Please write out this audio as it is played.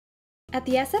At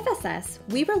the SFSS,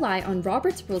 we rely on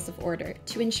Robert's Rules of Order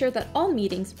to ensure that all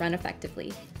meetings run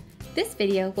effectively. This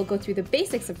video will go through the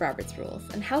basics of Robert's Rules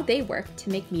and how they work to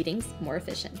make meetings more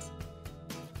efficient.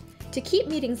 To keep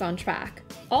meetings on track,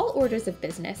 all orders of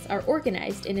business are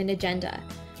organized in an agenda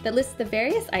that lists the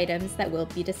various items that will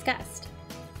be discussed.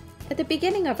 At the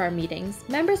beginning of our meetings,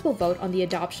 members will vote on the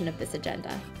adoption of this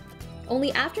agenda.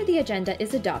 Only after the agenda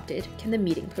is adopted can the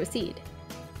meeting proceed.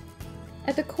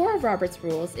 At the core of Robert's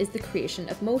Rules is the creation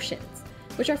of motions,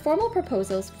 which are formal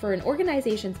proposals for an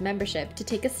organization's membership to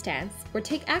take a stance or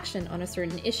take action on a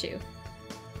certain issue.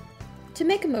 To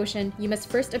make a motion, you must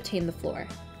first obtain the floor.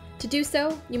 To do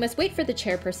so, you must wait for the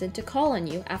chairperson to call on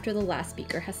you after the last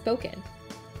speaker has spoken.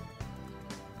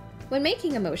 When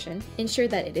making a motion, ensure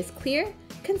that it is clear,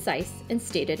 concise, and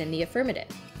stated in the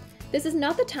affirmative. This is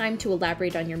not the time to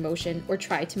elaborate on your motion or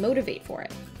try to motivate for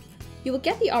it. You will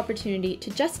get the opportunity to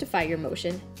justify your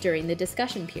motion during the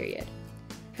discussion period.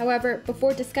 However,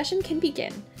 before discussion can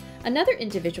begin, another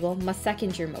individual must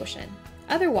second your motion.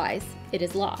 Otherwise, it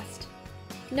is lost.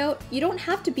 Note, you don't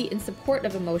have to be in support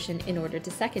of a motion in order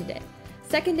to second it.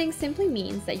 Seconding simply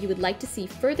means that you would like to see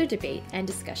further debate and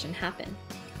discussion happen.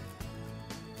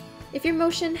 If your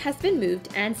motion has been moved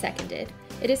and seconded,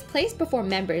 it is placed before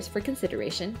members for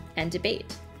consideration and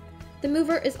debate. The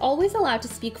mover is always allowed to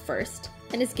speak first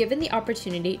and is given the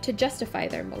opportunity to justify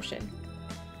their motion.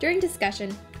 During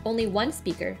discussion, only one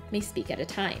speaker may speak at a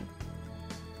time.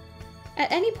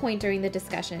 At any point during the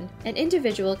discussion, an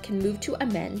individual can move to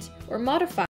amend or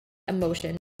modify a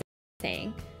motion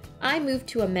saying, "I move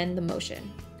to amend the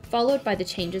motion," followed by the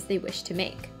changes they wish to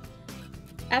make.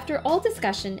 After all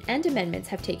discussion and amendments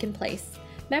have taken place,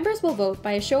 members will vote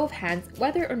by a show of hands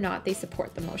whether or not they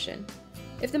support the motion.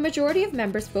 If the majority of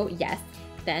members vote yes,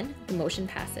 then the motion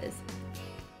passes.